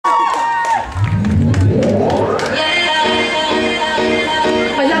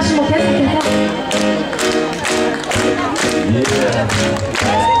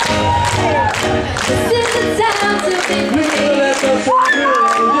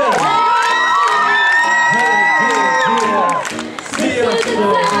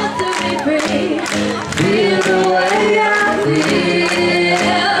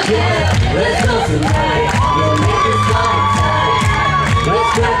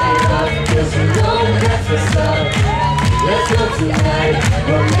cause you know that's what's up. Let's go tonight,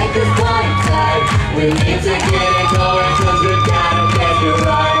 we'll make this party tight. We need to get it going cause we gotta make it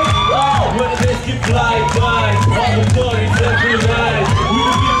right. Oh, when the days keep flying by, all the parties every night. We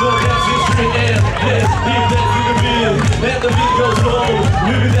the people that's in street and let's leave that to the beat. Let the beat goes home,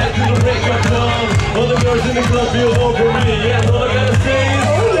 we'll be there till the break of dawn. All the girls in the club feel over me, and all I gotta say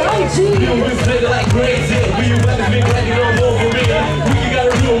is you will play like crazy. We went to be ready all over me. We got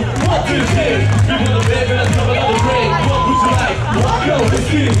a room, what do you think? People the baby, let's have another drink. What would you like? What go? It's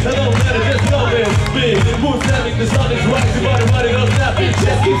me, I don't matter, just go and spin. Who's having the sun is right, everybody don't stop it,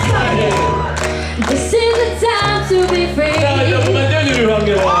 just keep sliding. This is the time to be free. Now I know what I'm doing, you're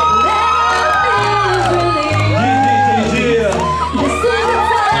hungry.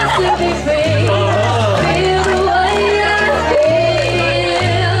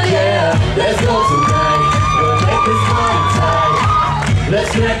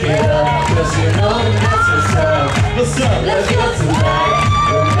 Let's wreck it up, cause you know that's what's up. What's up? Let's go tonight,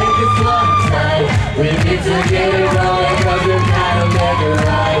 we'll make it fun tight. We need to get it going cause we gotta make it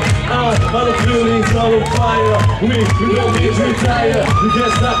right. All the feelings all on fire. We don't need to retire. You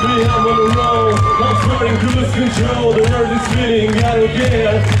can't stop me, I'm on the road. I'm starting to lose control. The world is spinning, I don't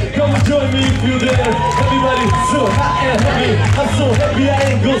care. Come and join me if you're there. Everybody so hot and heavy. I'm so happy I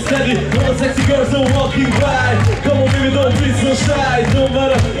ain't go steady. All the sexy girls are walking by. Come on baby, don't be so shy. Don't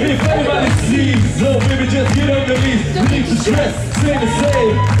matter if anybody sees. So baby, just get on the knees. You need to stress, stay the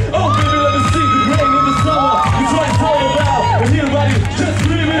same. Oh baby, let me see the rain in the summer. It's what it's all about. And here, buddy, just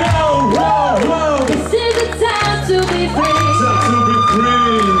scream it out. Wow, wow. This is the time to be free. Time to be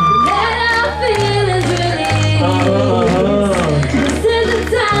free. Let our feelings release. This is the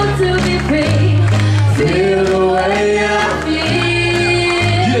time to be free. Feel the way I feel.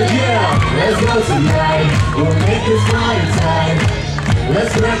 Yeah, yeah. Let's go tonight, we'll make this party tight.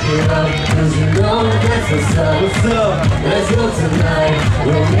 Let's wreck it up, cause you know that's what's up. What's up? Let's go tonight,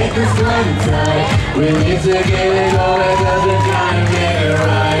 we'll make this party tight. We need to get it going cause we gotta get it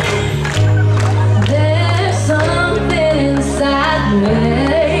right. There's something inside me.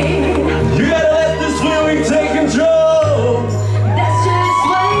 You gotta let this feeling take control. That's just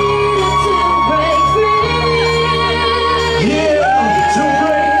waiting to break free. Yeah, to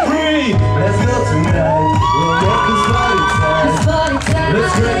break free. Let's go tonight, we'll make this party tight.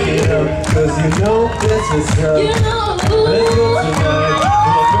 Let's wreck it up, cause you know that's what's up. Let's go tonight,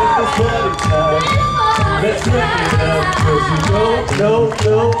 we'll make this party tight. Let's wreck it up, cause you know.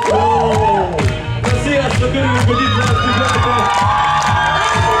 Let's see us, we're gonna be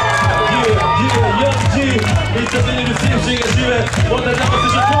Yeah, Young G, i codziennie wysłyszycie żywe, oddawało się,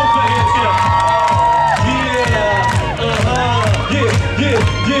 że pompa jest. Yeah.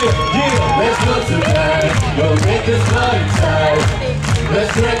 Let's go tonight, we'll make this party tight.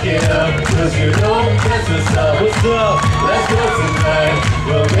 Let's wreck it up, cause you know that's what's up. What's up? Let's go tonight,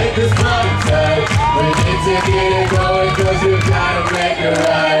 we'll make this party tight. We need to get it going cause you gotta make it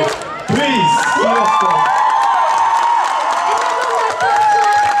right. Please,